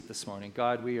this morning.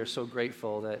 God, we are so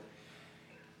grateful that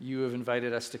you have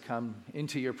invited us to come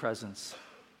into your presence,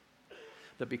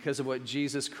 that because of what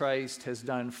Jesus Christ has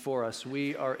done for us,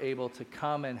 we are able to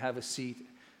come and have a seat.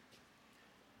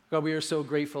 God, we are so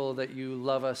grateful that you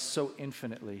love us so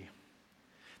infinitely,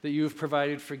 that you have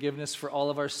provided forgiveness for all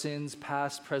of our sins,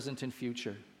 past, present, and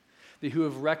future, that you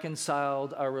have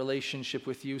reconciled our relationship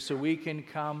with you so we can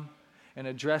come and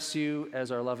address you as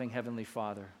our loving Heavenly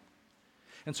Father.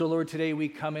 And so, Lord, today we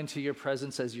come into your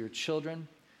presence as your children,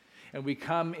 and we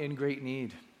come in great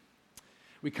need.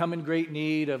 We come in great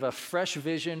need of a fresh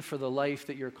vision for the life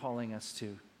that you're calling us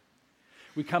to.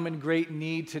 We come in great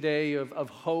need today of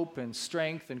hope and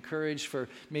strength and courage for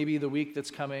maybe the week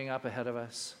that's coming up ahead of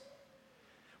us.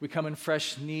 We come in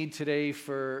fresh need today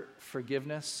for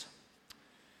forgiveness,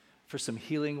 for some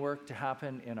healing work to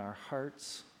happen in our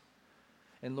hearts.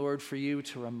 And Lord, for you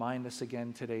to remind us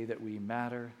again today that we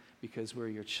matter because we're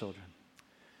your children.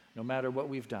 No matter what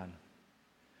we've done,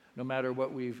 no matter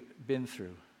what we've been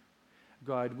through,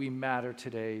 God, we matter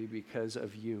today because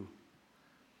of you.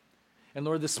 And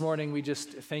Lord, this morning we just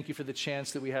thank you for the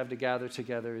chance that we have to gather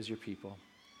together as your people.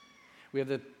 We have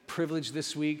the privilege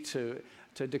this week to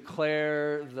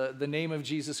declare the name of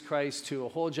Jesus Christ to a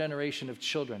whole generation of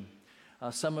children,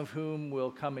 some of whom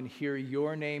will come and hear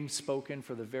your name spoken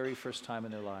for the very first time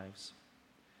in their lives.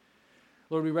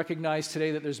 Lord, we recognize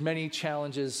today that there's many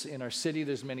challenges in our city,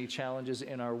 there's many challenges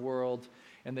in our world,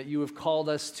 and that you have called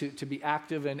us to be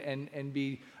active and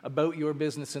be about your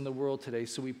business in the world today.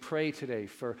 So we pray today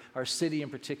for our city in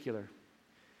particular.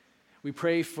 We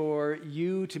pray for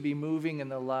you to be moving in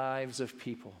the lives of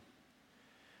people.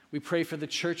 We pray for the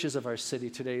churches of our city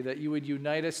today, that you would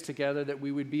unite us together, that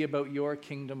we would be about your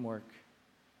kingdom work.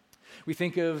 We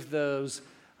think of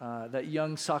that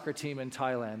young soccer team in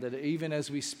Thailand, that even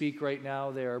as we speak right now,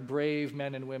 there are brave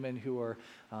men and women who are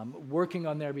working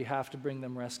on their behalf to bring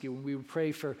them rescue. And we would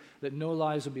pray that no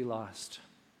lives would be lost.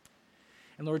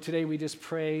 And Lord, today we just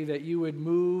pray that you would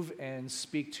move and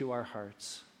speak to our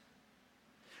hearts.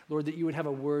 Lord, that you would have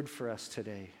a word for us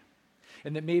today.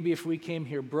 And that maybe if we came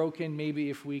here broken, maybe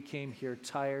if we came here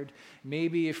tired,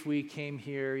 maybe if we came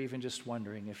here even just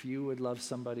wondering if you would love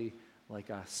somebody like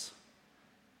us,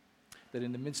 that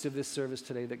in the midst of this service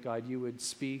today, that God, you would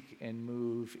speak and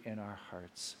move in our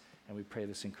hearts. And we pray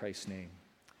this in Christ's name.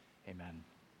 Amen.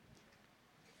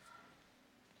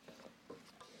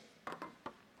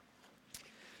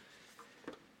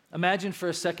 Imagine for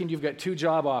a second you've got two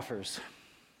job offers.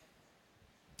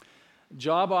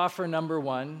 Job offer number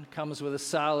one comes with a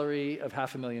salary of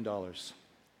 $500,000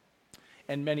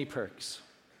 and many perks.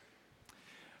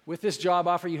 With this job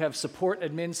offer, you have support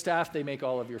admin staff. They make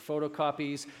all of your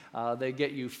photocopies. They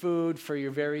get you food for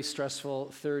your very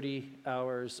stressful 30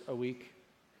 hours a week.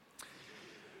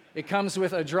 It comes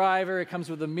with a driver. It comes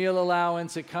with a meal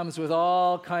allowance. It comes with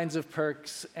all kinds of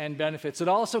perks and benefits. It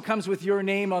also comes with your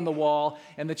name on the wall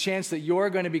and the chance that you're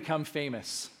going to become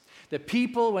famous. That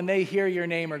people, when they hear your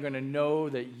name, are going to know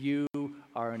that you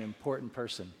are an important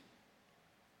person.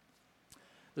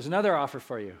 There's another offer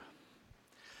for you.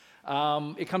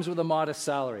 It comes with a modest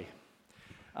salary.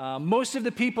 Most of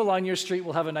the people on your street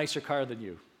will have a nicer car than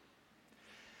you.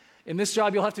 In this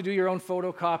job, you'll have to do your own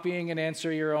photocopying and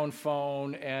answer your own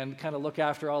phone and kind of look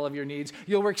after all of your needs.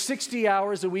 You'll work 60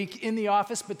 hours a week in the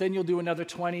office, but then you'll do another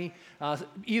 20,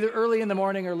 either early in the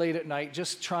morning or late at night,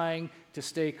 just trying to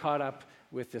stay caught up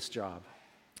with this job.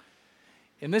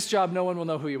 In this job, no one will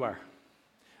know who you are.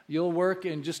 You'll work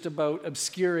in just about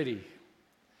obscurity.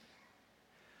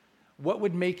 What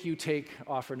would make you take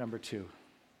offer number two?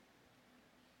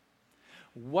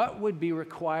 What would be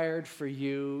required for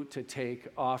you to take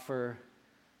offer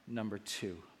number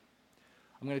two?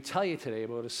 I'm going to tell you today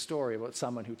about a story about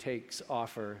someone who takes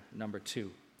offer number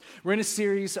two. We're in a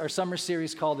series, our summer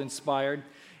series called Inspired,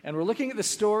 and we're looking at the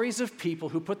stories of people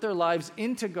who put their lives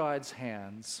into God's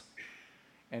hands,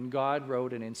 and God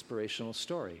wrote an inspirational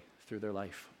story through their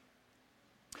life.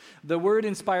 The word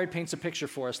inspired paints a picture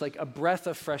for us like a breath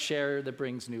of fresh air that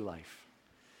brings new life.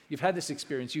 You've had this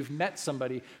experience. You've met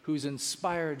somebody who's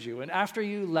inspired you. And after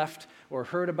you left or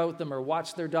heard about them or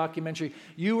watched their documentary,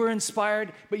 you were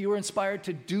inspired, but you were inspired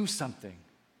to do something.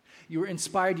 You were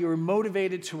inspired, you were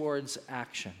motivated towards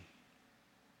action.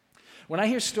 When I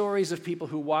hear stories of people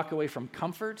who walk away from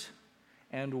comfort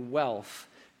and wealth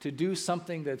to do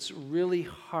something that's really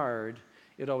hard,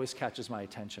 it always catches my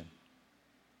attention.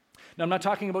 Now, I'm not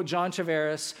talking about John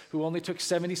Tavares, who only took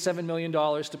 $77 million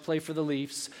to play for the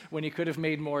Leafs when he could have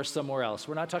made more somewhere else.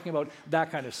 We're not talking about that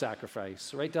kind of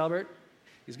sacrifice. Right, Delbert?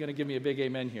 He's going to give me a big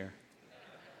amen here.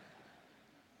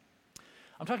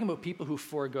 I'm talking about people who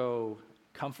forego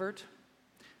comfort,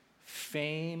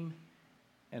 fame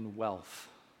and wealth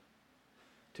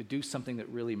to do something that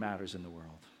really matters in the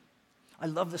world. I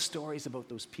love the stories about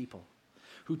those people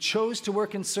who chose to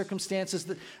work in circumstances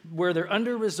where they're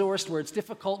under-resourced, where it's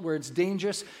difficult, where it's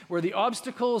dangerous, where the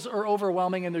obstacles are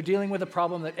overwhelming and they're dealing with a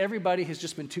problem that everybody has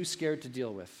just been too scared to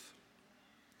deal with.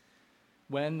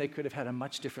 When they could have had a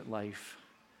much different life,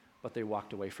 but they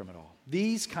walked away from it all.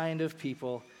 These kind of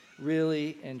people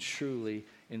really and truly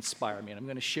inspire me, and I'm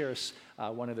going to share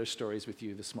one of their stories with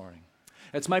you this morning.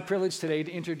 It's my privilege today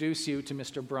to introduce you to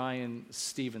Mr. Bryan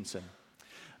Stevenson.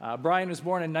 Bryan was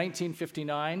born in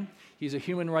 1959. He's a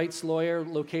human rights lawyer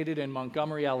located in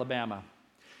Montgomery, Alabama.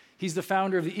 He's the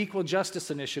founder of the Equal Justice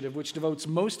Initiative, which devotes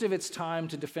most of its time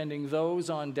to defending those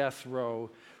on death row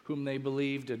whom they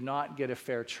believe did not get a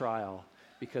fair trial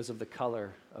because of the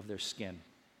color of their skin.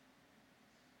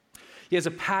 He has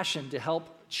a passion to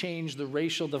help change the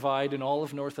racial divide in all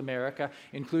of North America,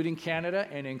 including Canada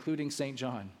and including St.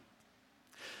 John.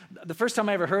 The first time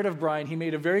I ever heard of Bryan, he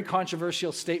made a very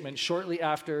controversial statement shortly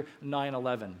after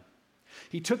 9/11.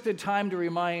 He took the time to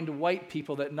remind white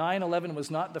people that 9/11 was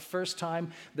not the first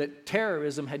time that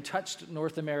terrorism had touched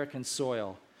North American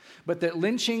soil, but that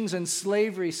lynchings and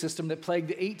slavery system that plagued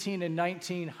the 18 and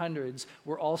 1900s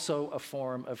were also a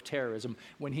form of terrorism.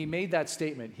 When he made that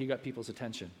statement, he got people's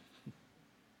attention.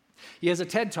 He has a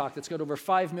TED Talk that's got over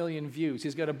 5 million views.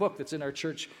 He's got a book that's in our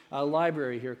church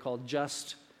library here called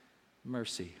Just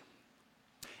Mercy.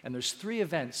 And there's 3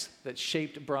 events that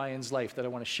shaped Bryan's life that I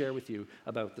want to share with you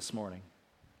about this morning.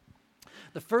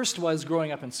 The first was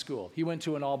growing up in school. He went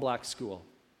to an all-black school.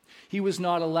 He was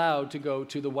not allowed to go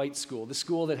to the white school, the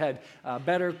school that had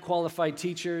better qualified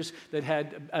teachers, that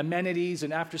had amenities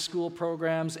and after-school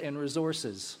programs and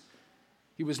resources.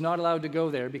 He was not allowed to go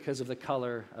there because of the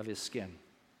color of his skin.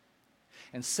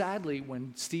 And sadly,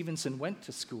 when Stevenson went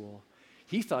to school,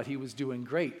 he thought he was doing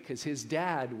great because his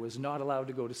dad was not allowed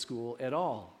to go to school at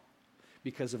all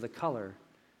because of the color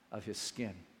of his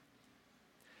skin.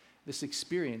 This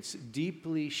experience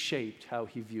deeply shaped how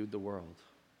he viewed the world.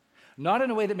 Not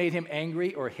in a way that made him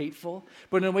angry or hateful,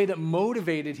 but in a way that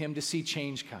motivated him to see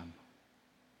change come.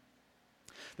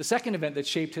 The second event that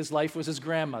shaped his life was his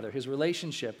grandmother, his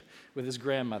relationship with his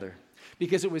grandmother,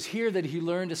 because it was here that he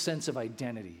learned a sense of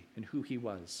identity and who he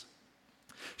was.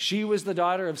 She was the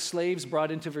daughter of slaves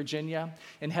brought into Virginia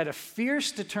and had a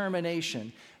fierce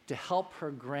determination to help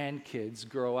her grandkids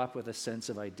grow up with a sense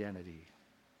of identity.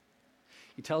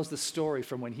 He tells the story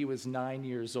from when he was 9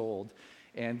 years old,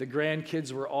 and the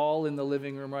grandkids were all in the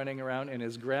living room running around, and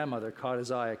his grandmother caught his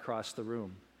eye across the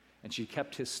room, and she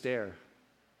kept his stare.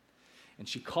 And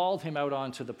she called him out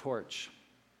onto the porch,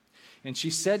 and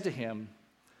she said to him,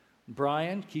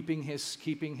 "Bryan," keeping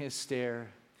his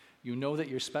stare, "you know that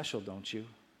you're special, don't you?"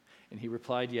 And he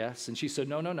replied, "Yes." And she said,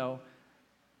 No.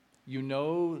 You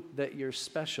know that you're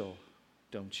special,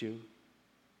 don't you?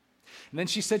 And then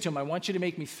she said to him, "I want you to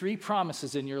make me 3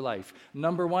 promises in your life.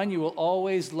 Number 1, you will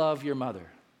always love your mother.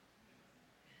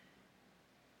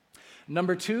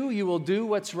 Number 2, you will do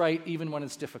what's right even when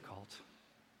it's difficult.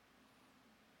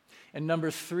 And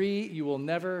number 3, you will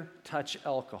never touch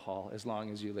alcohol as long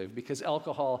as you live," because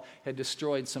alcohol had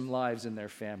destroyed some lives in their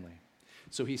family.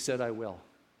 So he said, "I will."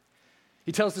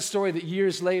 He tells the story that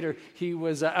years later, he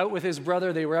was out with his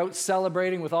brother. They were out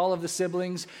celebrating with all of the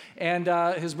siblings, and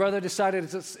his brother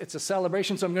decided it's a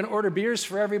celebration, so I'm going to order beers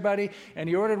for everybody. And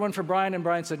he ordered one for Bryan, and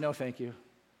Bryan said, "No, thank you."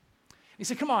 He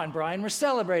said, "Come on, Bryan, we're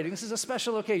celebrating. This is a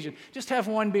special occasion. Just have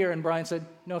 1 beer." And Bryan said,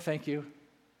 "No, thank you."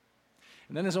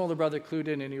 And then his older brother clued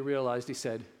in, and he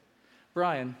said,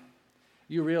 "Bryan,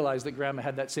 you realize that Grandma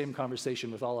had that same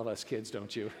conversation with all of us kids,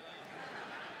 don't you?"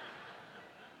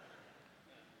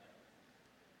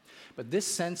 But this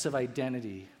sense of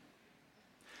identity,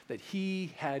 that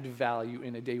he had value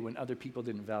in a day when other people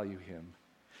didn't value him,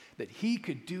 that he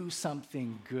could do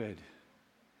something good,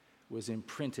 was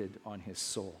imprinted on his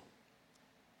soul.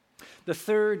 The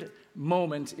third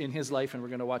moment in his life, and we're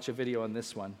going to watch a video on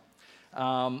this one,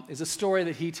 is a story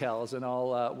that he tells, and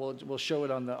we'll show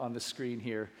it on the screen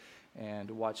here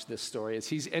and watch this story. As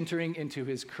he's entering into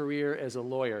his career as a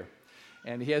lawyer,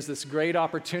 and he has this great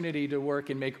opportunity to work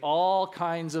and make all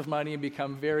kinds of money and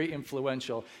become very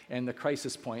influential, and the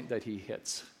crisis point that he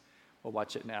hits. We'll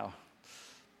watch it now.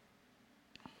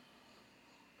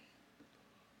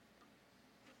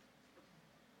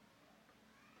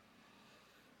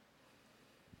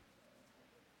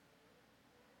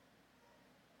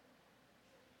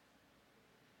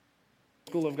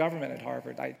 School of Government at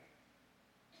Harvard.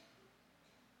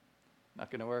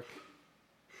 Not going to work.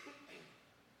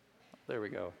 There we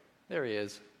go. There he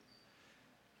is.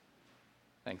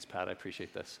 Thanks, Pat. I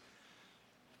appreciate this.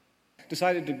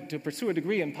 decided to pursue a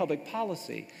degree in public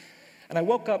policy. And I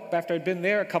woke up after I'd been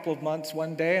there a couple of months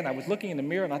one day, and I was looking in the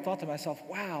mirror, and I thought to myself,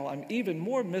 wow, I'm even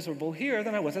more miserable here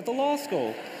than I was at the law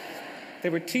school. They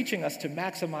were teaching us to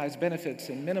maximize benefits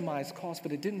and minimize costs,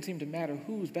 but it didn't seem to matter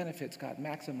whose benefits got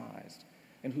maximized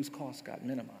and whose costs got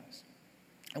minimized.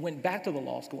 I went back to the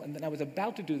law school, and then I was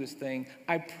about to do this thing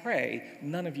I pray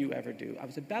none of you ever do. I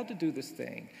was about to do this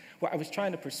thing where I was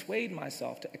trying to persuade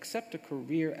myself to accept a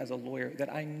career as a lawyer that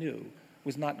I knew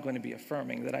was not going to be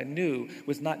affirming, that I knew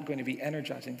was not going to be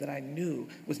energizing, that I knew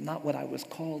was not what I was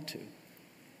called to.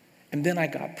 And then I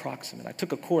got proximate. I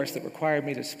took a course that required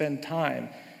me to spend time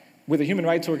with a human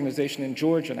rights organization in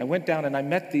Georgia, and I went down and I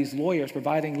met these lawyers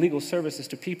providing legal services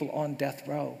to people on death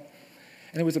row.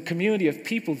 And there was a community of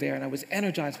people there, and I was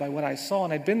energized by what I saw.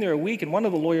 And I'd been there a week, and one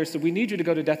of the lawyers said, we need you to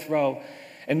go to death row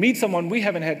and meet someone we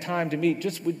haven't had time to meet.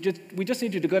 We just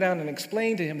need you to go down and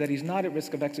explain to him that he's not at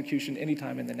risk of execution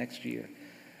anytime in the next year.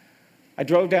 I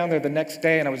drove down there the next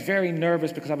day, and I was very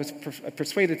nervous because I was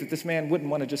persuaded that this man wouldn't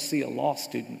want to just see a law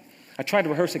student. I tried to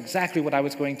rehearse exactly what I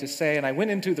was going to say, and I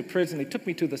went into the prison. They took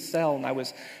me to the cell, and I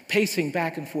was pacing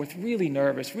back and forth, really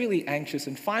nervous, really anxious,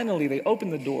 and finally they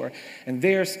opened the door, and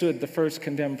there stood the first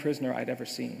condemned prisoner I'd ever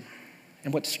seen.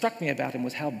 And what struck me about him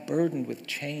was how burdened with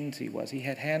chains he was. He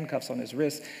had handcuffs on his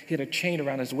wrists, he had a chain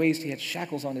around his waist, he had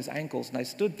shackles on his ankles, and I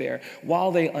stood there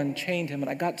while they unchained him, and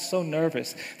I got so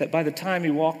nervous that by the time he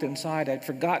walked inside, I'd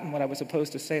forgotten what I was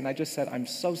supposed to say, and I just said, I'm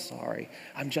so sorry,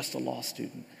 I'm just a law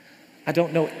student. I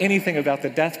don't know anything about the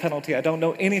death penalty. I don't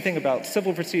know anything about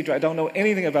civil procedure. I don't know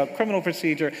anything about criminal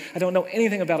procedure. I don't know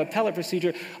anything about appellate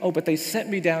procedure. Oh, but they sent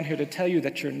me down here to tell you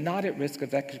that you're not at risk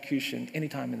of execution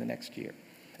anytime in the next year.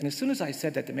 And as soon as I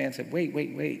said that, the man said,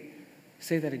 wait,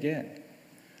 say that again.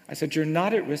 I said, you're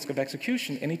not at risk of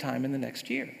execution anytime in the next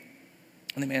year.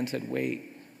 And the man said,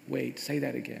 wait, say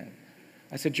that again.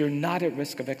 I said, you're not at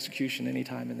risk of execution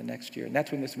anytime in the next year. And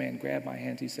that's when this man grabbed my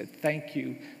hands. He said, thank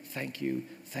you.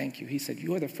 He said,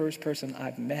 you're the first person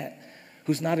I've met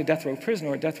who's not a death row prisoner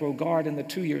or a death row guard in the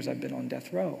 2 years I've been on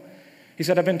death row. He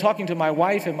said, I've been talking to my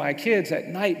wife and my kids at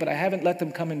night, but I haven't let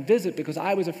them come and visit because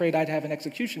I was afraid I'd have an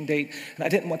execution date, and I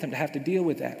didn't want them to have to deal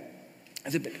with that.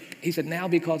 He said, now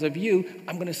because of you,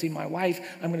 I'm going to see my wife,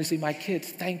 I'm going to see my kids.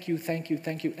 Thank you.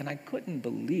 And I couldn't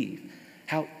believe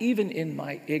how even in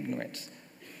my ignorance,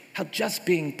 how just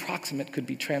being proximate could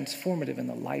be transformative in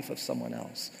the life of someone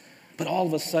else. But all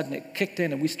of a sudden it kicked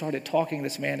in and we started talking,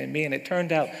 this man and me, and it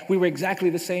turned out we were exactly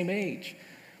the same age.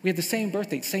 We had the same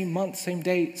birthday, same month, same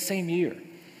day, same year.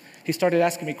 He started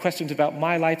asking me questions about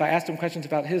my life. I asked him questions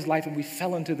about his life, and we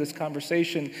fell into this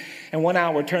conversation. And 1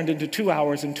 hour turned into 2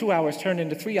 hours, and 2 hours turned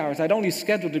into 3 hours. I'd only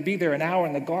scheduled to be there an hour,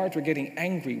 and the guards were getting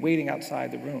angry waiting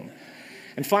outside the room.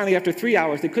 And finally, after 3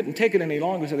 hours, they couldn't take it any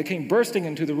longer, so they came bursting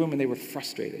into the room, and they were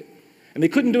frustrated. And they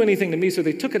couldn't do anything to me, so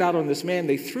they took it out on this man.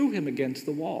 They threw him against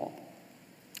the wall.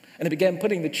 And they began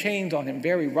putting the chains on him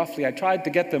very roughly. I tried to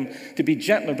get them to be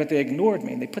gentler, but they ignored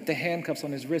me. And they put the handcuffs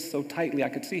on his wrists so tightly I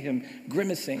could see him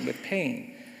grimacing with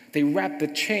pain. They wrapped the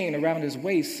chain around his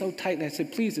waist so tightly. I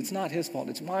said, please, it's not his fault.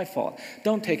 It's my fault.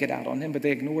 Don't take it out on him. But they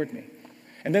ignored me.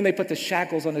 And then they put the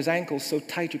shackles on his ankles so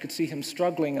tight you could see him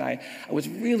struggling. And I was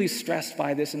really stressed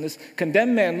by this. And this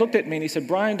condemned man looked at me and he said,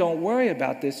 Brian, don't worry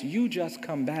about this. You just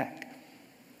come back.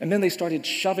 And then they started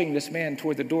shoving this man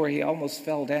toward the door. He almost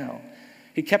fell down.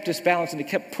 He kept his balance and he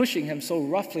kept pushing him so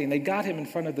roughly, and they got him in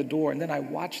front of the door. And then I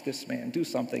watched this man do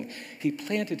something. He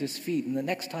planted his feet, and the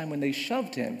next time when they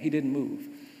shoved him, he didn't move.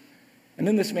 And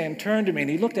then this man turned to me and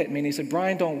he looked at me and he said,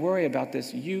 Brian, don't worry about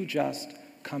this. You just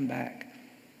come back.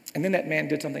 And then that man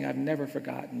did something I've never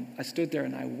forgotten. I stood there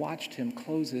and I watched him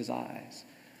close his eyes,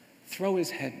 throw his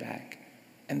head back,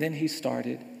 and then he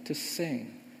started to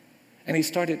sing. And he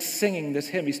started singing this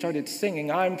hymn. He started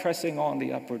singing, I'm pressing on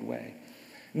the upward way.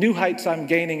 New heights I'm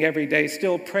gaining every day,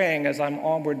 still praying as I'm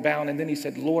onward bound. And then he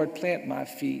said, Lord, plant my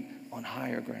feet on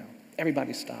higher ground.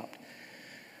 Everybody stopped.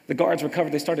 The guards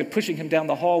recovered. They started pushing him down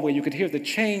the hallway. You could hear the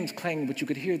chains clanging, but you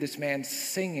could hear this man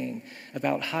singing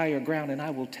about higher ground. And I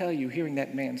will tell you, hearing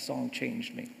that man's song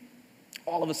changed me.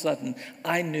 All of a sudden,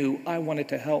 I knew I wanted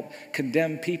to help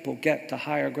condemned people get to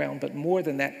higher ground. But more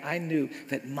than that, I knew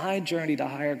that my journey to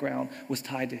higher ground was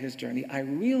tied to his journey. I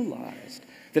realized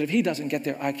that if he doesn't get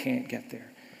there, I can't get there.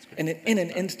 And in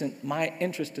an instant, my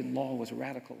interest in law was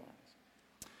radicalized.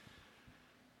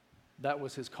 That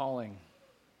was his calling.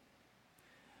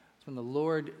 It's when the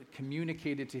Lord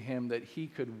communicated to him that he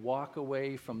could walk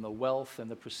away from the wealth and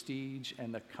the prestige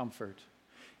and the comfort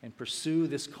and pursue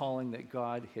this calling that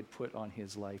God had put on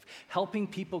his life. Helping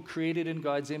people created in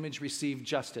God's image receive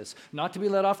justice. Not to be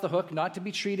let off the hook, not to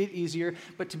be treated easier,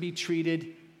 but to be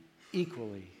treated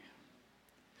equally.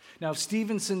 Now,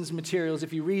 Stevenson's materials,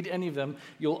 if you read any of them,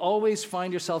 you'll always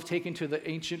find yourself taken to the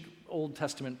ancient Old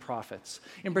Testament prophets.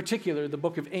 In particular, the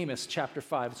book of Amos, chapter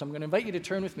 5. So I'm going to invite you to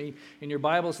turn with me in your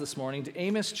Bibles this morning to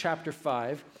Amos chapter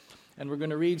 5, and we're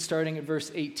going to read starting at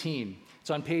verse 18.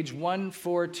 It's on page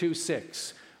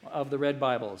 1426 of the Red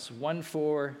Bibles,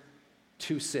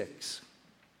 1426.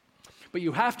 But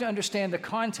you have to understand the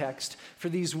context for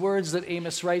these words that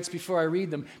Amos writes before I read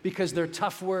them, because they're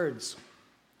tough words.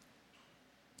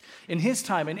 In his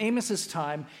time, in Amos's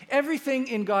time, everything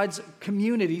in God's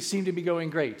community seemed to be going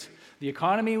great. The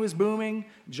economy was booming,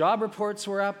 job reports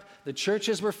were up, the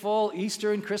churches were full,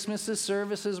 Easter and Christmas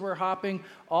services were hopping.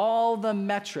 All the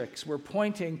metrics were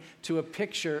pointing to a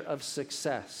picture of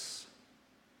success.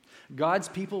 God's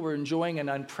people were enjoying an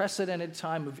unprecedented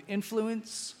time of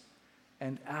influence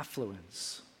and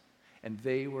affluence, and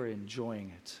they were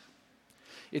enjoying it.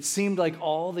 It seemed like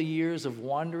all the years of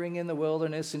wandering in the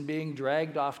wilderness and being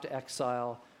dragged off to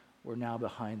exile were now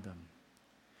behind them,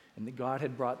 and that God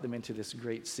had brought them into this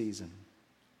great season.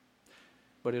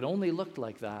 But it only looked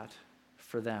like that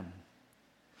for them.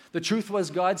 The truth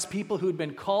was, God's people who had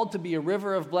been called to be a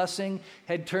river of blessing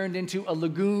had turned into a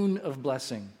lagoon of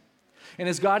blessing. And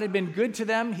as God had been good to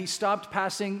them, they stopped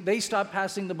passing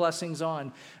the blessings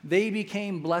on. They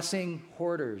became blessing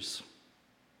hoarders.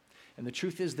 And the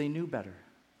truth is, they knew better.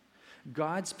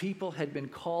 God's people had been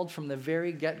called from the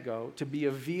very get-go to be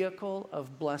a vehicle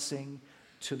of blessing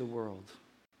to the world.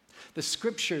 The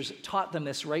scriptures taught them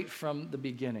this right from the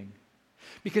beginning.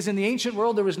 Because in the ancient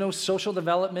world, there was no social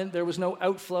development, there was no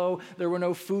outflow, there were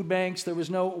no food banks, there was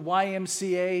no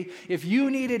YMCA. If you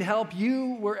needed help,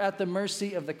 you were at the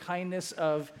mercy of the kindness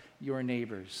of your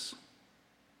neighbors.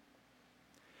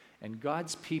 And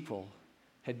God's people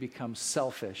had become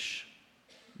selfish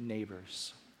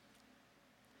neighbors.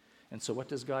 And so what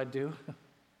does God do?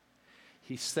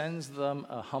 He sends them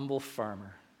a humble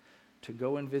farmer to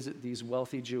go and visit these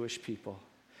wealthy Jewish people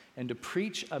and to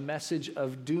preach a message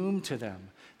of doom to them,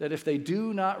 that if they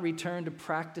do not return to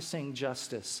practicing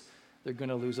justice, they're going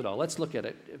to lose it all. Let's look at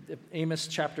it. Amos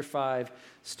chapter 5,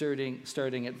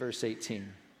 starting at verse 18.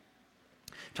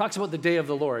 Talks about the day of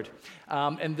the Lord.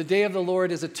 And the day of the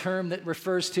Lord is a term that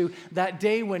refers to that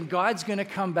day when God's going to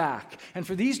come back. And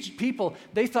for these people,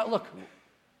 they thought, look,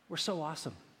 we're so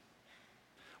awesome.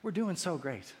 We're doing so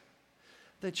great.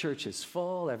 The church is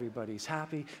full. Everybody's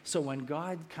happy. So when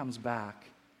God comes back,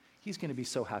 he's going to be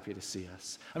so happy to see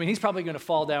us. I mean, he's probably going to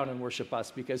fall down and worship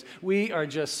us because we are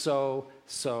just so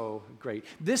great.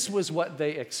 This was what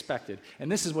they expected. And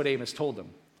this is what Amos told them.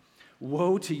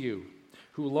 Woe to you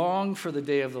who long for the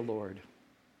day of the Lord.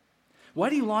 Why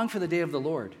do you long for the day of the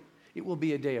Lord? It will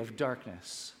be a day of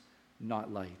darkness, not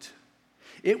light.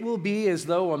 It will be as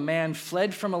though a man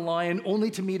fled from a lion only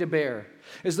to meet a bear,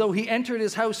 as though he entered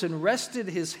his house and rested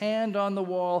his hand on the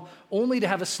wall only to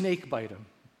have a snake bite him.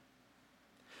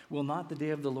 Will not the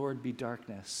day of the Lord be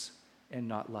darkness and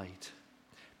not light?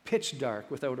 Pitch dark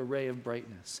without a ray of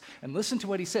brightness. And listen to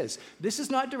what he says. This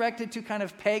is not directed to kind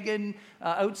of pagan,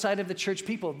 outside of the church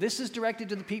people. This is directed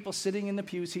to the people sitting in the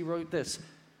pews. He wrote this: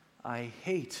 I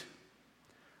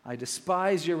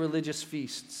despise your religious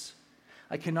feasts.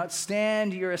 I cannot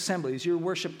stand your assemblies, your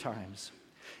worship times.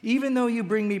 Even though you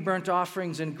bring me burnt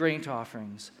offerings and grain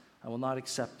offerings, I will not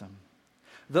accept them.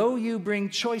 Though you bring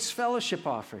choice fellowship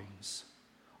offerings,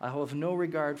 I will have no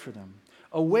regard for them.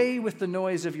 Away with the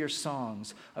noise of your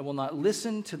songs. I will not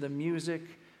listen to the music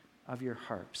of your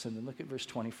harps. And then look at verse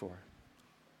 24.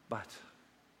 But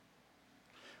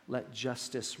let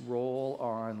justice roll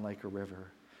on like a river,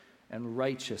 and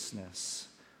righteousness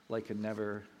like a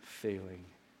never-failing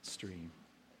stream.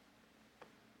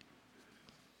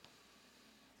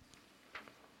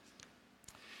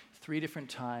 Three different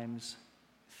times,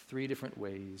 three different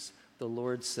ways, the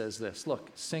Lord says this. Look,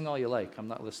 sing all you like. I'm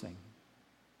not listening.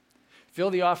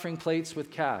 Fill the offering plates with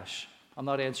cash. I'm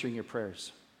not answering your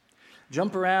prayers.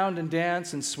 Jump around and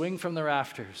dance and swing from the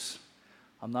rafters.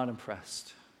 I'm not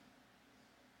impressed.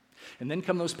 And then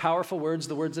come those powerful words,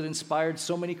 the words that inspired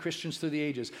so many Christians through the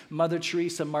ages. Mother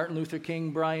Teresa, Martin Luther King,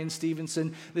 Bryan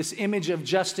Stevenson, this image of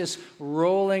justice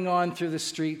rolling on through the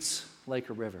streets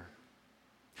like a river.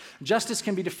 Justice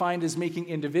can be defined as making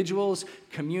individuals,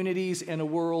 communities, and a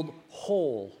world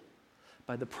whole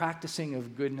by the practicing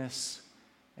of goodness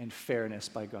and fairness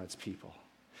by God's people.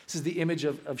 This is the image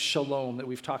of shalom that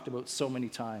we've talked about so many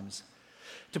times.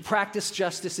 To practice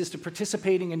justice is to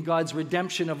participating in God's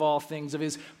redemption of all things, of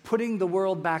his putting the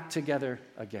world back together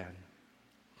again.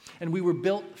 And we were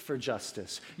built for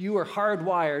justice. You are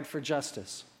hardwired for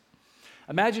justice.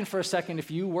 Imagine for a second if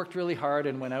you worked really hard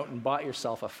and went out and bought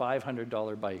yourself a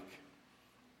 $500 bike.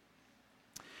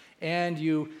 And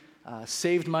you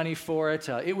saved money for it.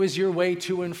 It was your way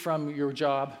to and from your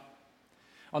job.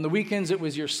 On the weekends, it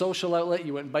was your social outlet.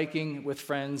 You went biking with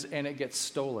friends, and it gets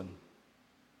stolen.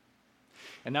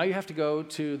 And now you have to go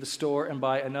to the store and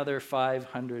buy another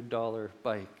 $500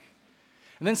 bike.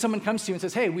 And then someone comes to you and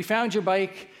says, hey, we found your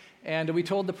bike, and we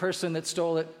told the person that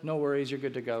stole it, no worries, you're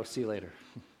good to go, see you later.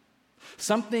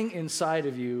 Something inside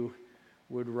of you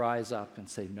would rise up and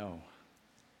say, no,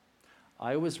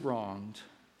 I was wronged,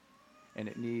 and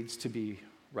it needs to be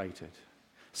righted.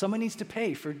 Someone needs to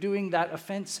pay for doing that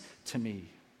offense to me.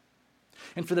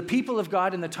 And for the people of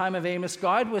God in the time of Amos,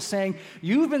 God was saying,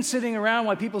 you've been sitting around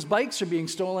while people's bikes are being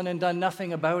stolen and done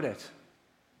nothing about it.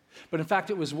 But in fact,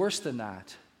 it was worse than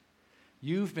that.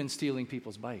 You've been stealing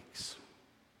people's bikes.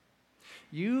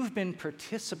 You've been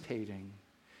participating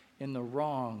in the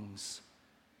wrongs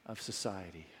of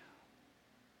society.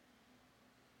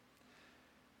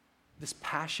 This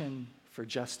passion for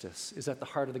justice is at the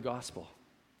heart of the gospel.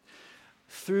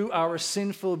 Through our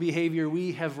sinful behavior,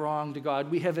 we have wronged God.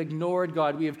 We have ignored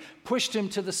God. We have pushed him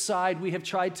to the side. We have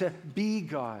tried to be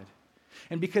God.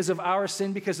 And because of our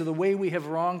sin, because of the way we have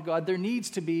wronged God, there needs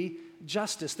to be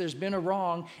justice. There's been a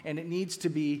wrong, and it needs to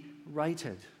be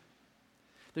righted.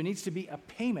 There needs to be a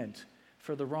payment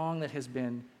for the wrong that has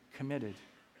been committed.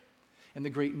 And the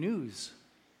great news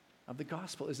of the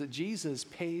gospel is that Jesus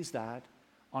pays that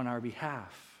on our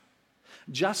behalf.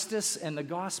 Justice and the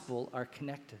gospel are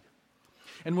connected.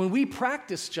 And when we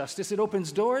practice justice, it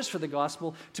opens doors for the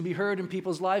gospel to be heard in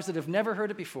people's lives that have never heard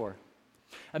it before.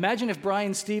 Imagine if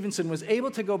Brian Stevenson was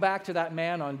able to go back to that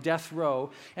man on death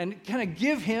row and kind of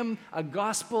give him a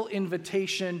gospel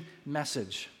invitation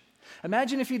message.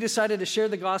 Imagine if he decided to share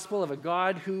the gospel of a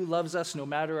God who loves us no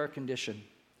matter our condition,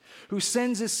 who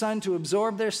sends his son to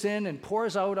absorb their sin and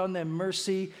pours out on them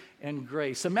mercy and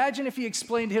grace. Imagine if he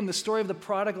explained to him the story of the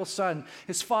prodigal son,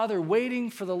 his father waiting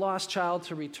for the lost child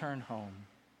to return home.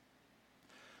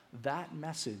 That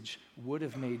message would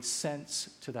have made sense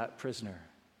to that prisoner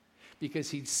because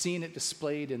he'd seen it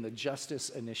displayed in the justice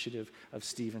initiative of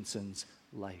Stevenson's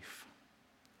life.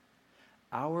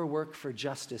 Our work for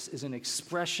justice is an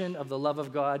expression of the love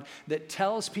of God that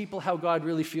tells people how God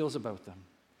really feels about them,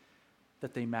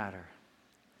 that they matter,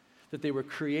 that they were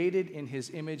created in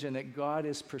his image, and that God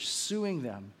is pursuing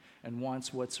them and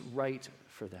wants what's right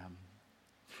for them.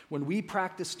 When we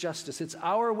practice justice, it's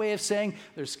our way of saying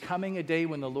there's coming a day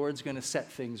when the Lord's going to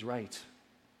set things right.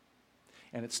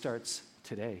 And it starts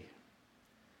today.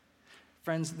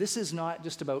 Friends, this is not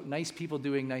just about nice people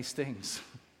doing nice things.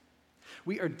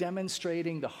 We are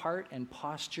demonstrating the heart and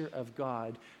posture of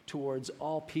God towards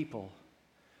all people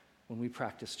when we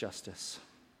practice justice.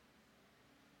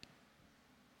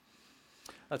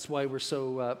 That's why we're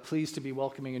so pleased to be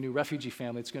welcoming a new refugee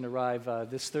family. It's going to arrive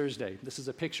this Thursday. This is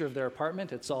a picture of their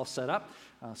apartment. It's all set up.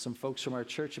 Some folks from our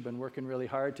church have been working really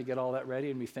hard to get all that ready,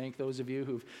 and we thank those of you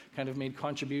who've kind of made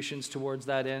contributions towards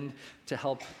that end to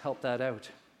help that out.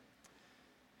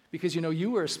 Because,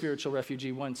 you were a spiritual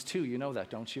refugee once too. You know that,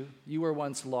 don't you? You were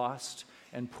once lost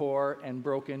and poor and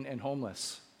broken and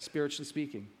homeless, spiritually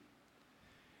speaking.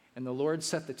 And the Lord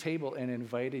set the table and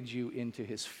invited you into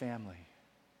his family.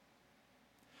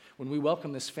 When we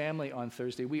welcome this family on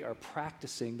Thursday, we are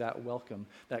practicing that welcome,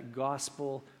 that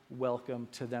gospel welcome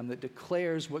to them that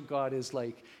declares what God is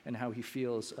like and how he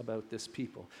feels about this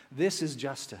people. This is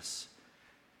justice.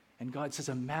 And God says,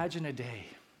 imagine a day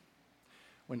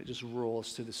when it just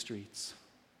rolls through the streets,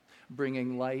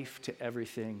 bringing life to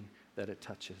everything that it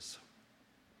touches.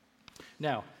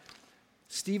 Now,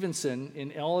 Stevenson,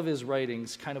 in all of his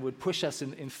writings, kind of would push us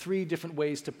in three different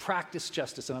ways to practice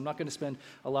justice. And I'm not going to spend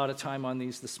a lot of time on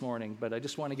these this morning, but I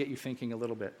just want to get you thinking a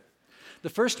little bit. The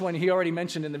first one he already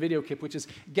mentioned in the video clip, which is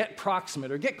get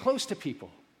proximate or get close to people.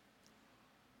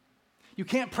 You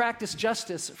can't practice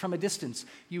justice from a distance.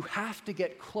 You have to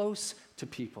get close to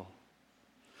people.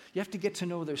 You have to get to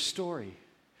know their story.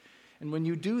 And when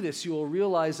you do this, you will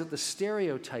realize that the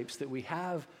stereotypes that we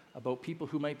have about people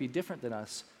who might be different than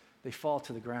us, they fall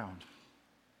to the ground.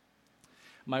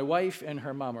 My wife and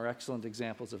her mom are excellent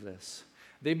examples of this.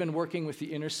 They've been working with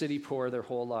the inner city poor their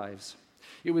whole lives.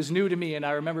 It was new to me, and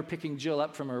I remember picking Jill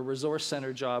up from her resource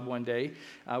center job one day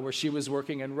where she was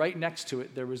working, and right next to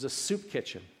it, there was a soup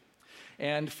kitchen.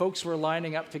 And folks were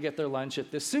lining up to get their lunch at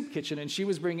this soup kitchen, and she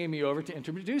was bringing me over to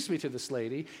introduce me to this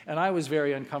lady, and I was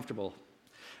very uncomfortable.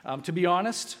 To be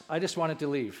honest, I just wanted to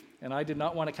leave, and I did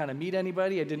not want to kind of meet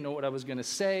anybody. I didn't know what I was going to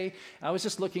say. I was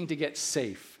just looking to get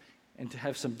safe and to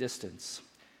have some distance.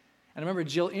 And I remember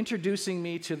Jill introducing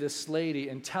me to this lady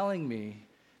and telling me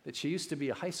that she used to be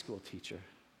a high school teacher.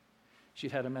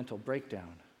 She'd had a mental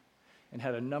breakdown, and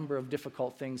had a number of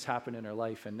difficult things happen in her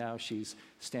life, and now she's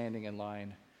standing in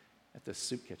line at the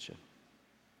soup kitchen.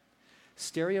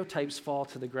 Stereotypes fall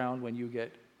to the ground when you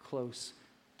get close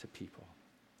to people.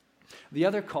 The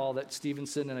other call that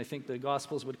Stevenson and I think the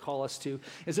Gospels would call us to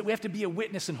is that we have to be a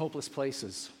witness in hopeless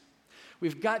places.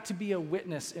 We've got to be a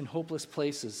witness in hopeless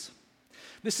places.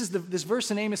 This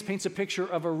verse in Amos paints a picture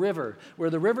of a river. Where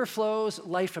the river flows,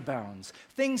 life abounds.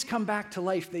 Things come back to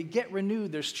life. They get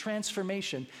renewed. There's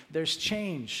transformation. There's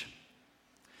change.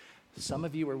 Some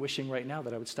of you are wishing right now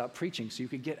that I would stop preaching so you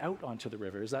could get out onto the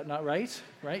river. Is that not right?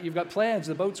 Right? You've got plans.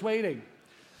 The boat's waiting.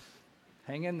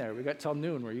 Hang in there. We got till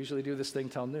noon. We usually do this thing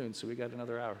till noon, so we got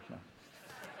another hour. No.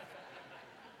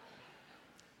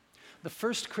 The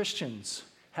first Christians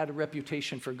had a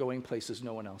reputation for going places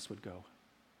no one else would go,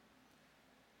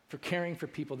 for caring for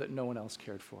people that no one else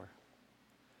cared for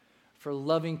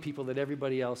loving people that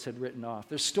everybody else had written off.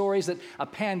 There's stories that a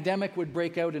pandemic would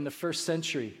break out in the first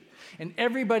century, and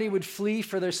everybody would flee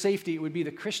for their safety. It would be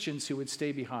the Christians who would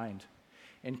stay behind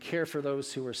and care for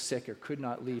those who were sick or could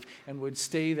not leave, and would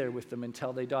stay there with them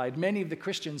until they died. Many of the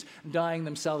Christians dying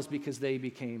themselves because they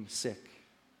became sick.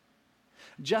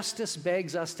 Justice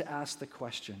begs us to ask the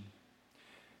question,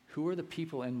 who are the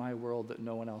people in my world that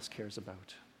no one else cares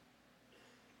about?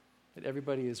 That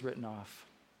everybody is written off,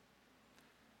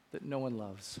 that no one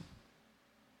loves,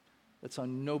 that's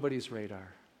on nobody's radar.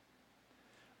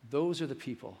 Those are the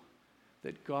people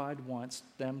that God wants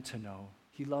them to know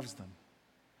He loves them.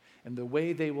 And the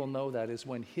way they will know that is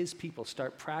when His people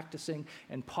start practicing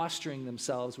and posturing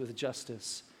themselves with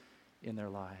justice in their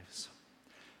lives.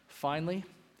 Finally,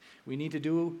 we need to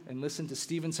do and listen to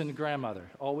Stevenson's grandmother.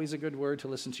 Always a good word to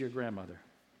listen to your grandmother.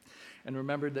 And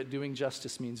remember that doing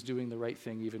justice means doing the right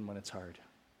thing even when it's hard.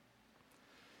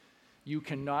 You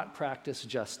cannot practice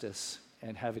justice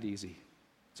and have it easy.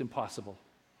 It's impossible.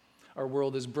 Our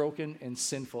world is broken and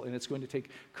sinful, and it's going to take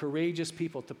courageous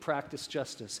people to practice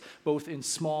justice, both in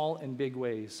small and big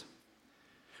ways.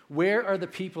 Where are the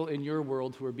people in your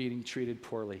world who are being treated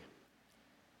poorly?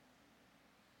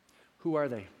 Who are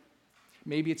they?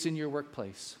 Maybe it's in your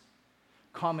workplace.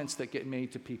 Comments that get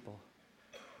made to people.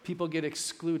 People get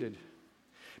excluded.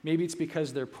 Maybe it's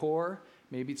because they're poor.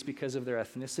 Maybe it's because of their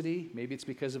ethnicity. Maybe it's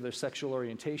because of their sexual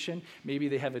orientation. Maybe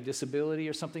they have a disability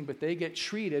or something, but they get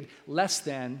treated less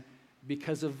than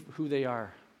because of who they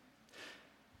are.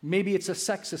 Maybe it's a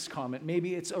sexist comment.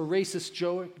 Maybe it's a racist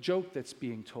joke that's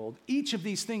being told. Each of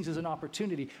these things is an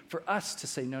opportunity for us to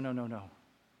say, no, no, no, no.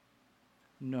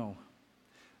 No.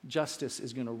 Justice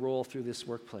is going to roll through this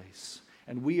workplace,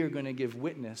 and we are going to give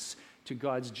witness to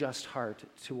God's just heart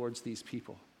towards these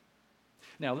people.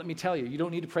 Now, let me tell you, you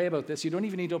don't need to pray about this. You don't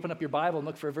even need to open up your Bible and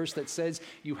look for a verse that says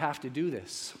you have to do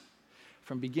this.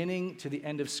 From beginning to the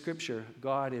end of Scripture,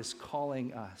 God is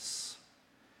calling us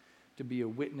to be a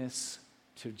witness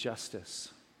to justice.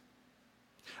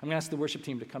 I'm going to ask the worship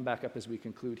team to come back up as we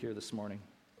conclude here this morning.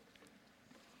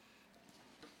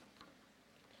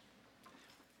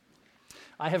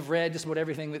 I have read just about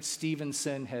everything that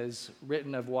Stevenson has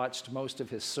written. I've watched most of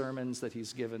his sermons that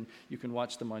he's given. You can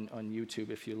watch them on YouTube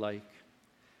if you like.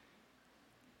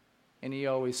 And he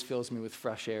always fills me with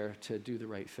fresh air to do the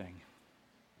right thing.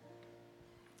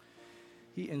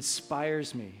 He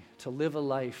inspires me to live a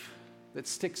life that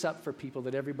sticks up for people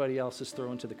that everybody else is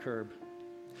thrown to the curb.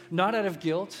 Not out of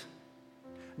guilt,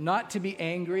 not to be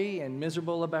angry and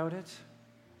miserable about it.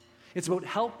 It's about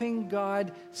helping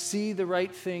God see the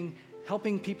right thing,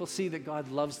 helping people see that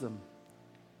God loves them,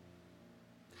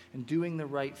 and doing the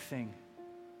right thing.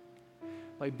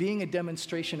 By being a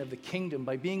demonstration of the kingdom,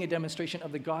 by being a demonstration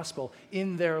of the gospel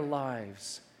in their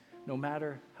lives, no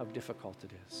matter how difficult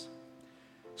it is.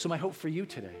 So my hope for you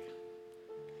today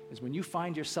is when you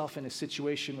find yourself in a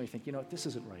situation where you think, you know what, this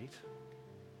isn't right.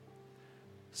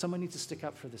 Someone needs to stick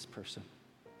up for this person.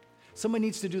 Someone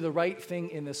needs to do the right thing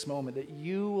in this moment, that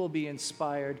you will be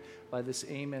inspired by this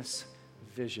Amos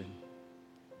vision.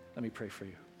 Let me pray for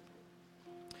you.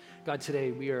 God,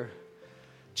 today we are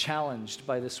challenged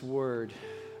by this word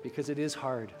because it is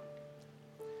hard.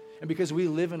 And because we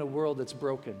live in a world that's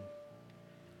broken.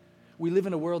 We live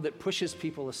in a world that pushes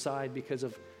people aside because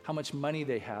of how much money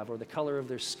they have or the color of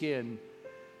their skin.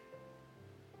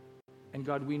 And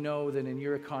God, we know that in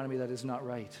your economy that is not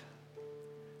right.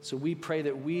 So we pray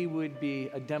that we would be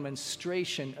a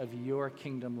demonstration of your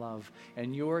kingdom love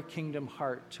and your kingdom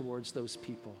heart towards those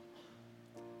people.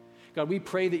 God, we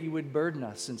pray that you would burden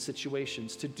us in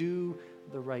situations to do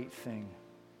the right thing.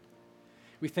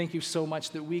 We thank you so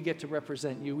much that we get to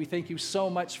represent you. We thank you so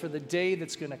much for the day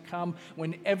that's going to come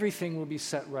when everything will be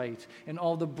set right and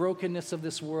all the brokenness of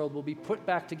this world will be put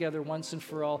back together once and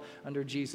for all under Jesus.